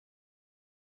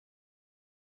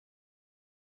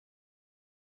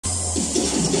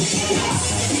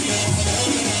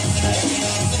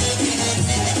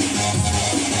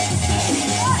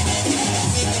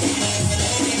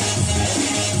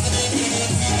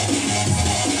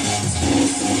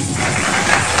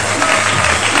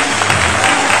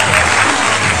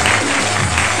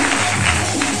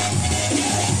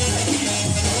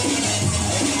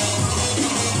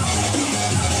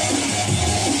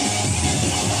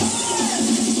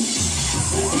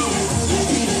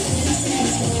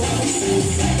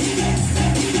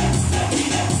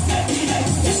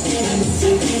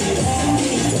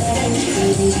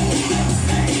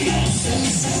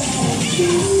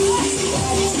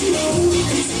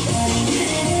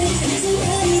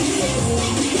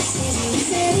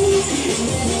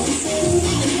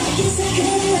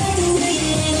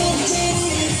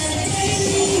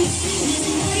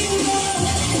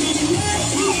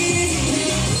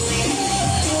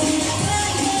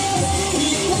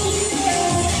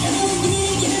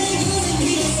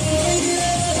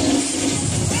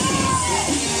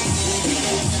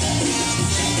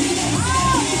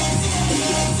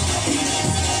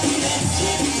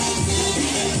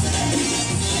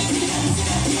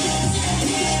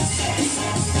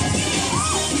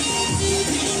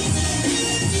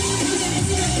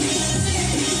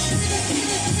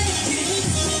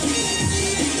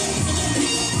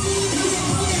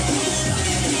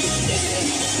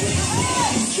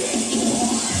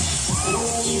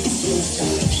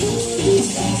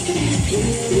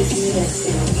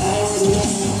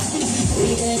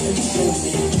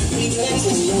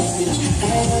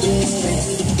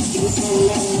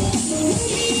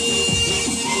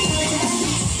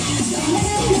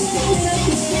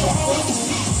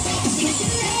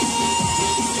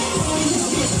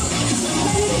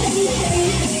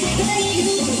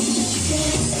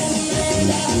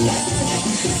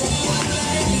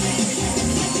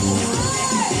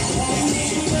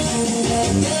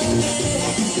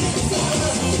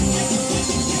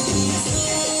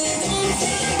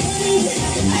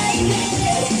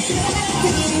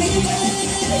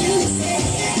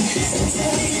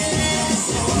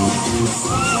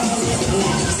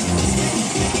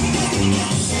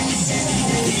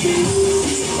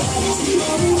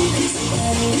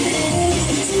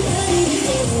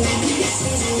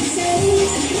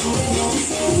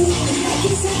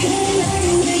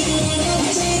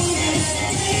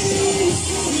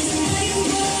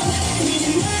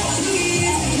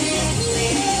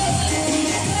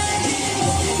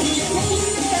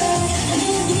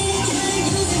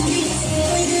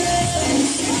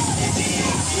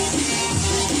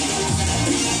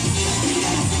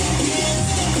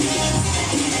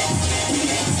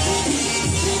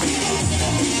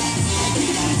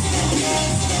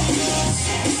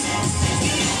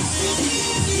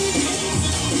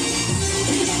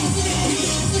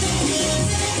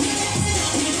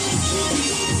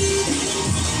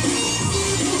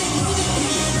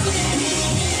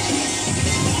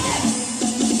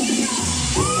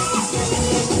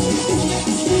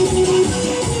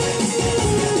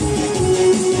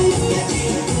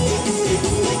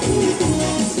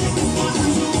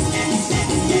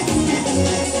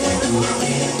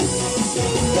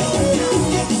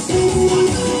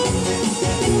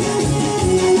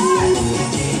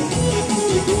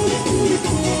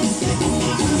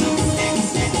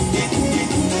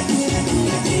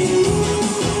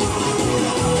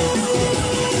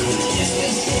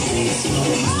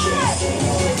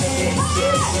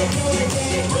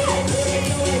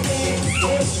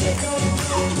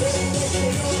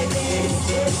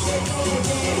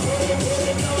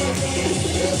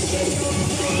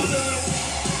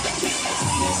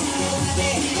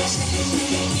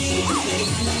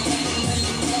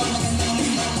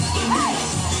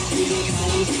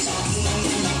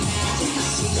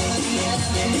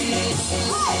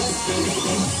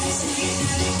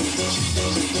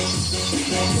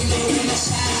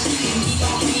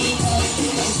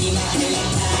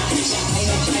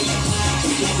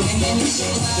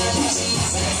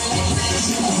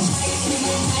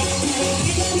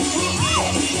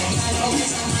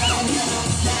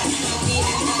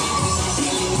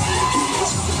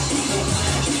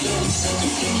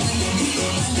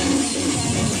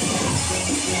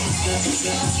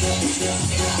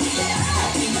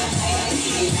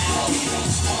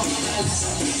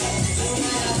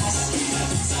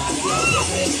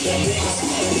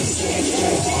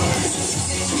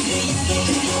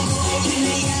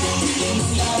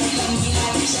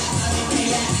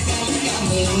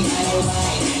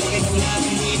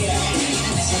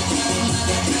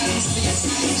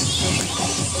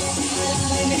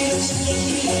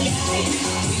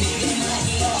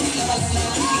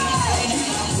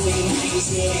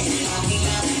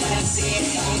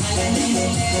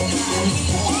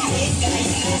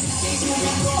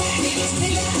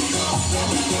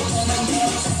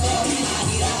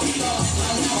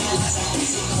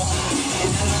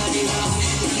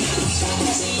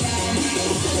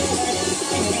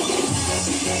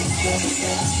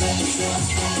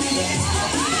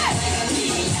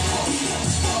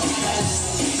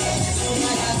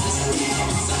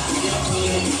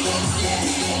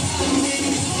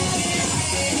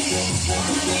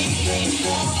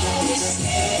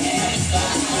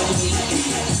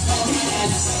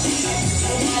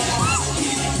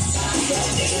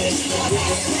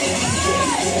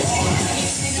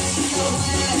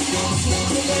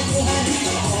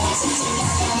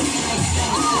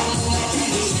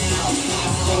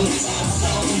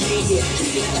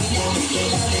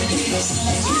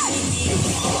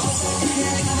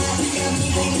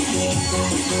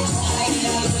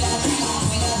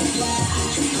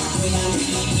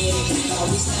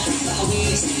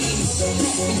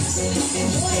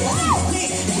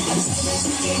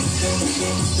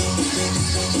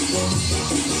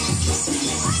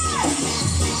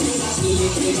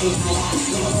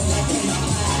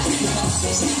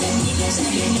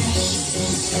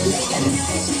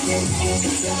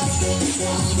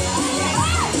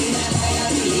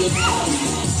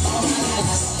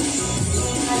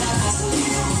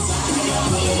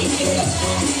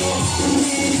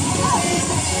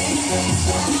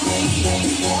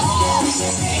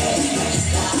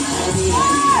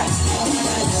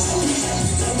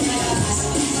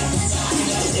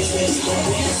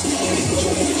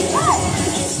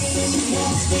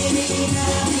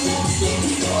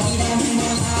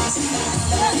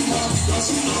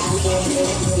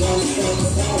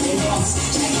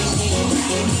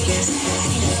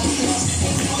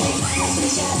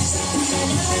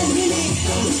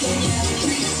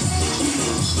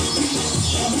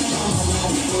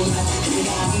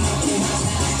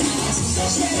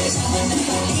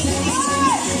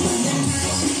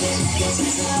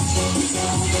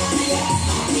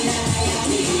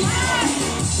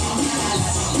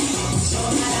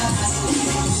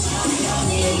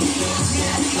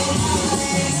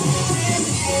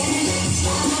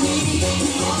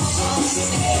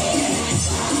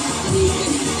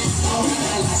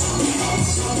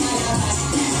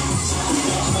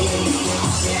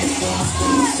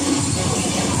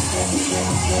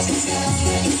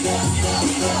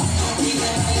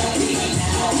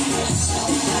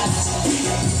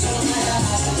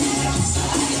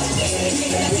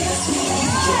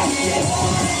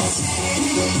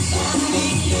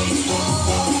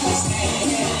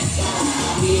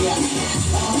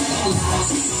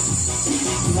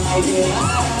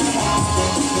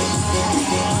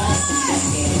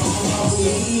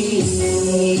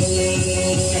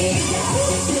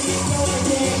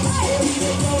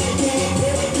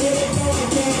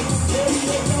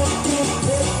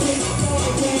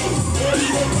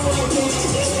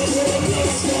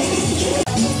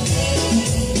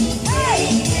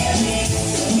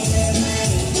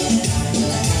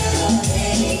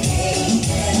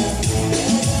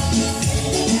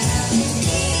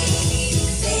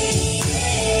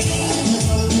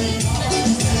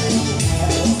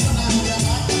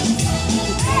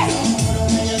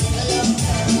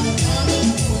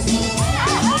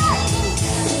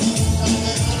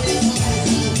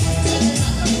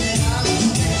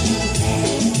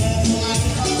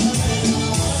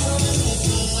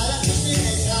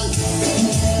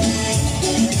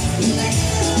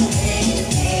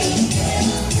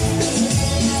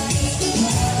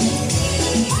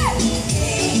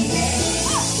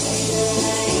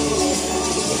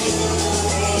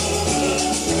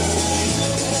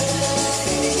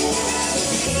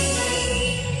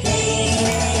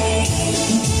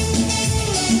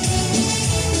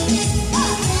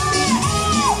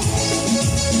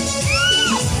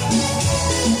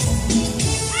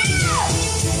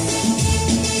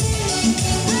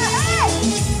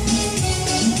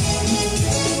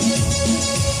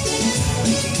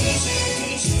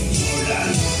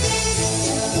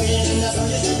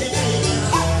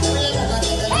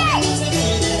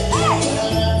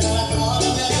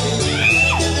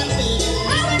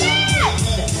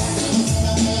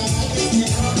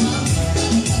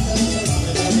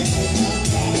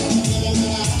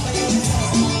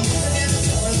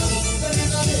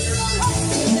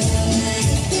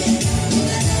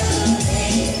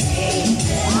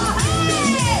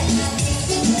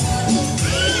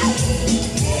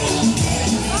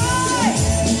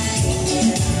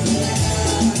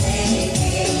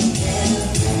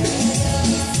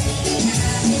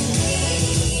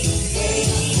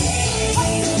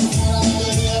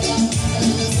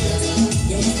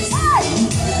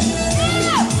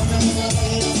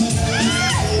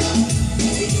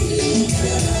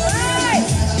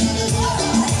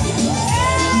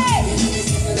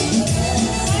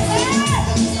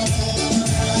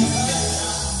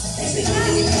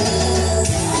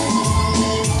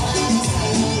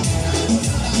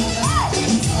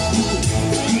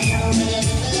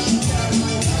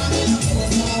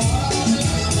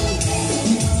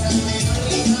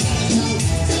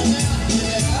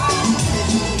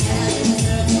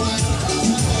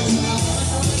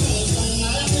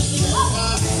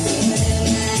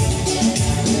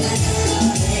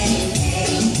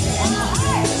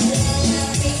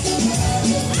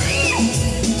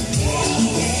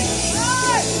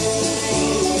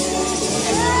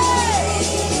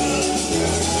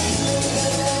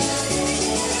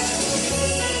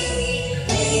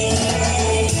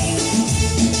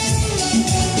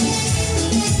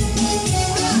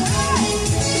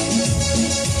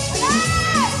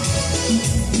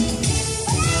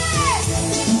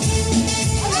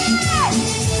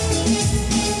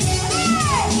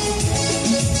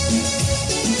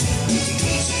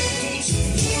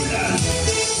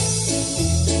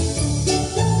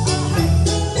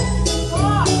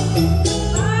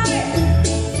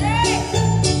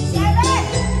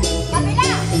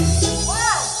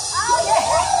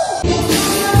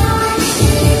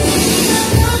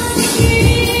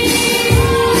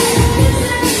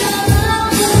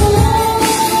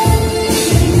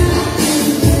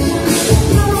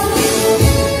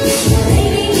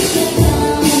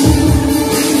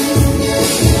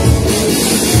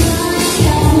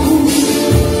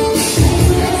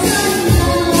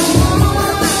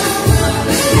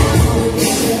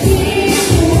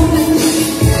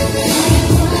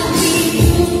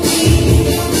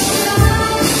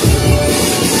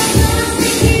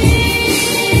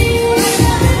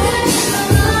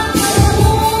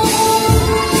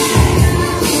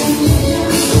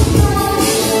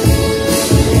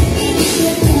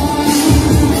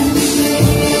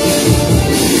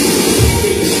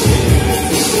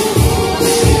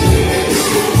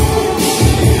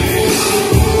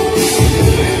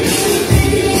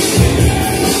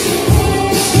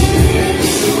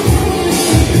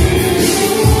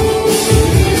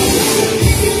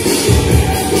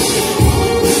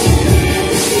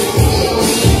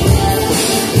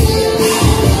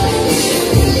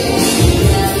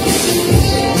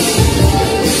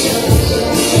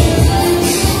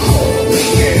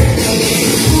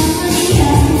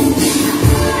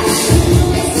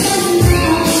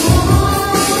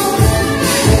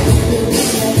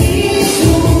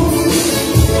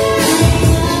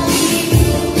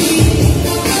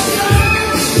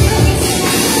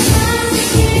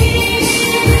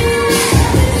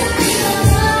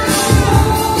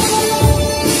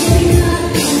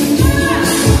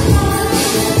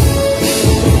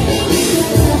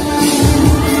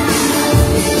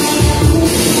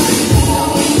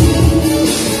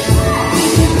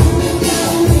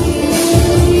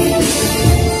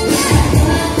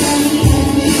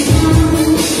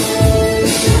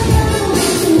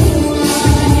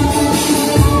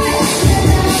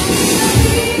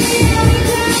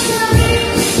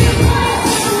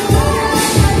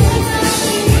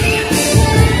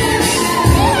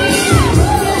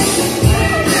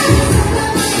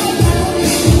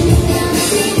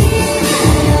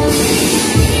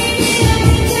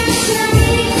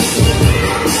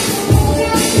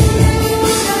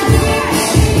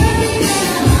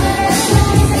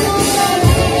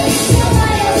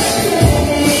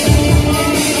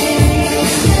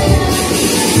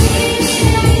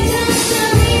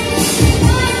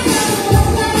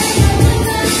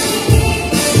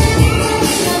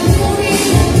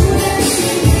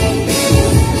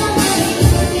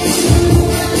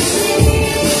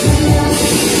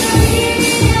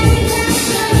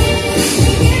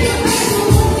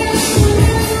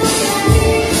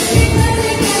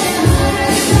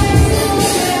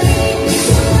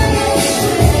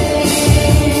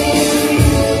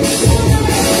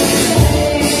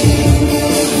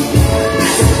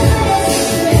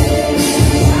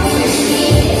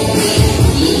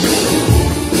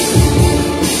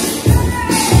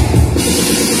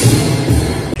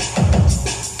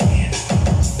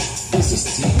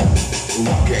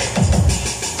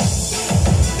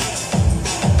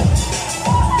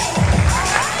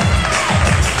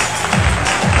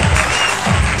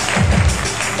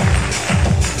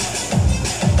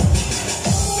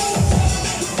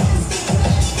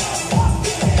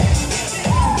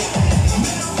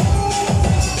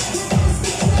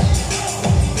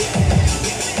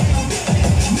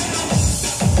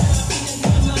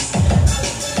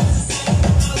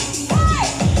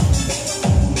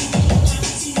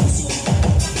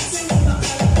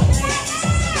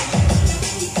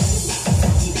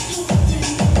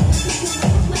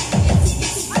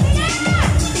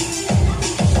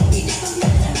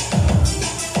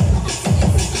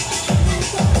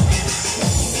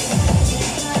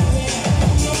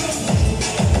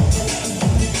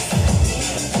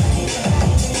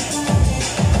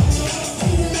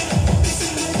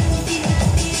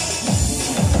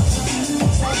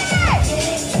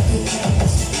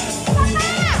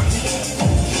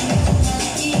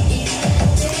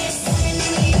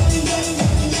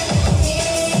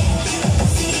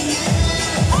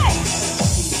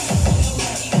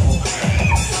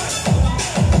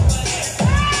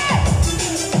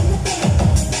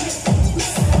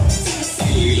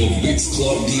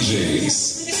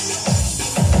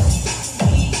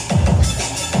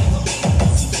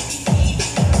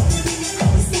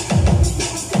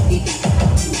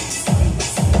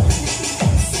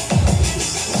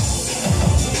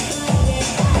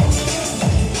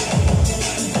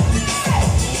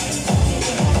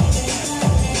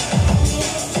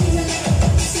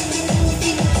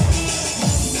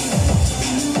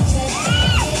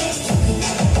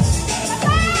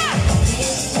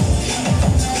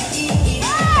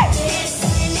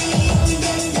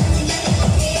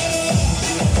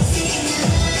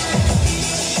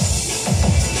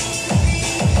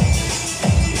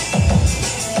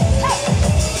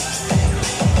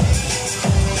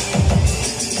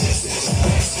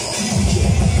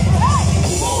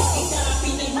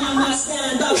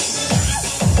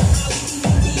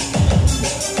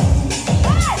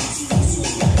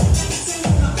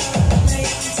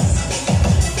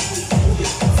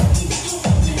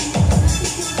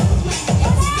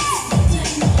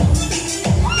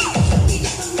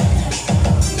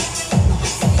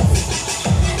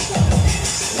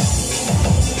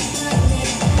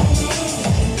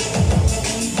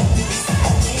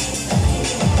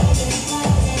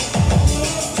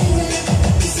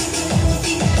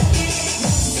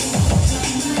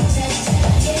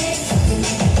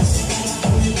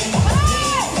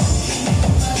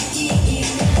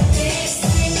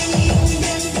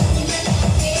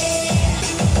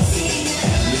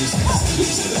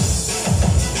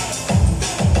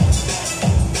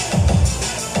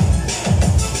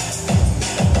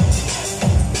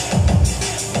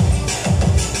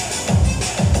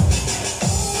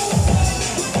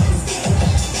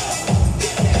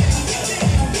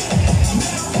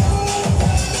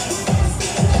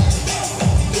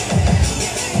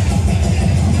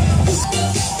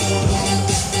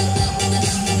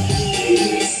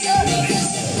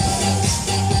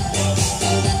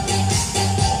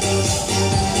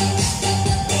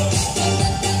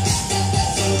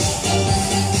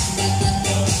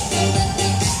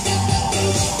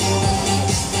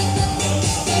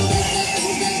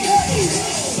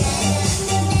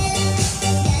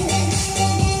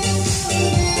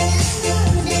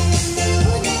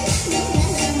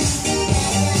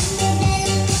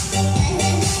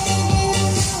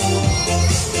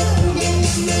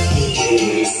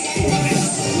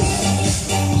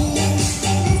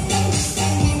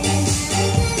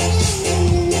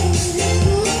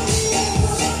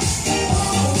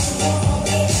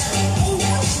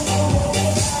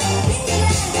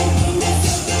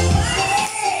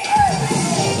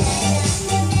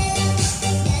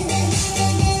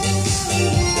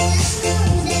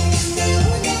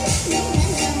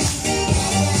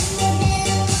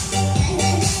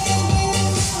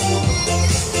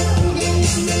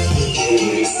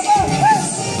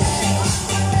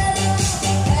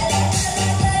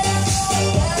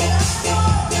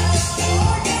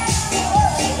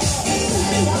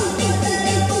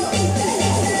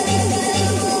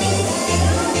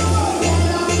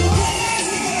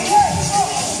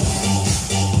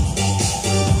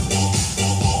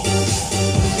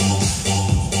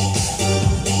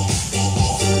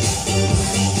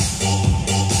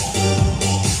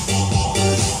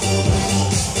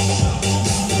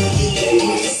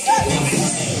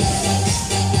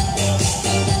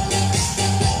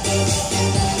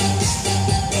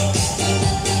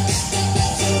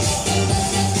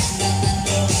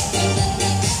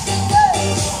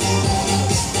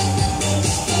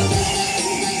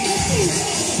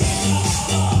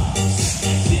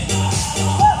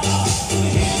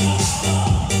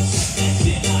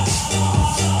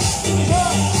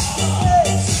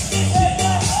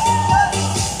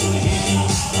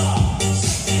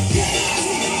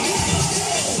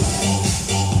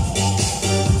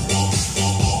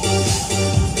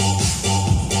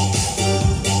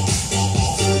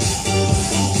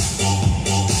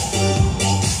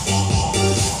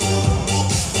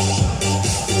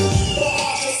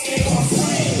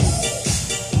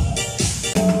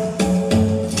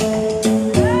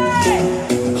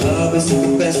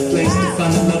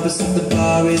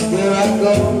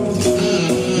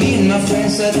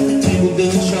sat at the table doing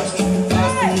shots, tripping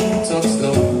fast and then we talk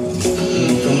slow.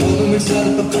 Come over and start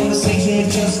up a conversation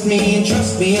with just me, and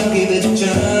trust me, I'll give it a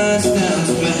chance. Now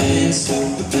to my hands, stop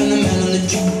and the man on the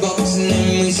jukebox, and then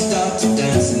we start to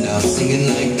dance. And I'm singing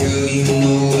like, girl, you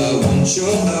know I want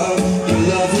your love. Your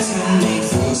love is handmade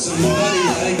for somebody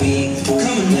like me.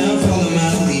 Come on now, follow my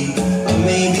lead. I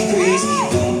may be crazy,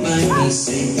 don't mind me.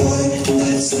 Say, boy,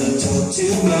 let's not talk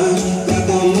too much. Grab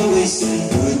on my waist and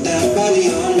put that body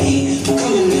on me. Come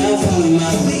on now, follow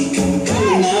my lead. Come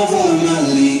on now, follow my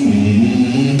lead.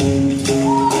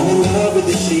 I'm in love with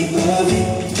the shape of it.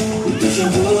 We push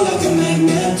and pull like a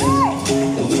magnet do.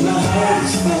 But when my heart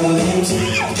is falling too,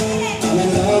 I'm in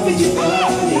love with your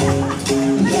body.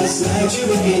 Last night you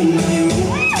were in my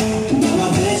room, and now my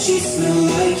bedsheets smell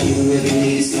like you. Every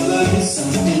day discovering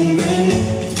something brand new.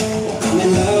 I'm in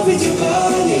love with your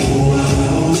body.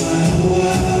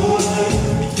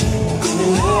 I'm in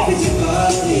love with your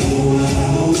body.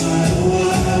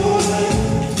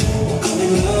 I'm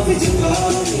in love with your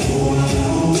body.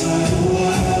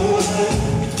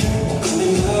 I'm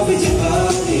in love with your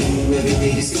body. Every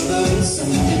day discovering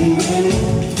something brand new.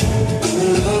 I'm in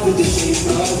love with the shape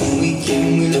of when we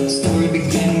came. We let the story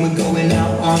begin. We're going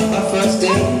out on our first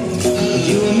date.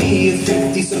 You and me are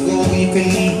thrifty, so go all you can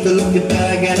eat. Fill up your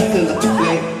bag and I fill up your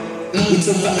plate. We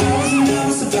talk for hours and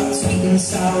hours about sweet and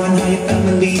sour and how your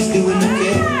family's doing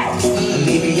okay. And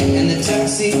leave you in the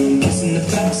taxi, kissing the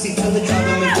backseat, tell the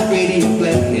driver make the radio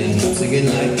play. And I'm singing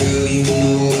like, girl, you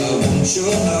know I want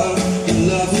your love. Your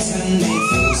love is handmade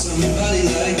for somebody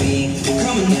like me.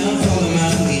 Come on now, follow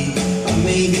my lead. I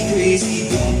may be crazy,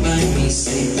 don't mind me.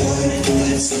 Say, boy,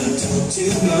 let's not talk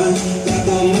too much. Grab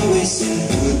on my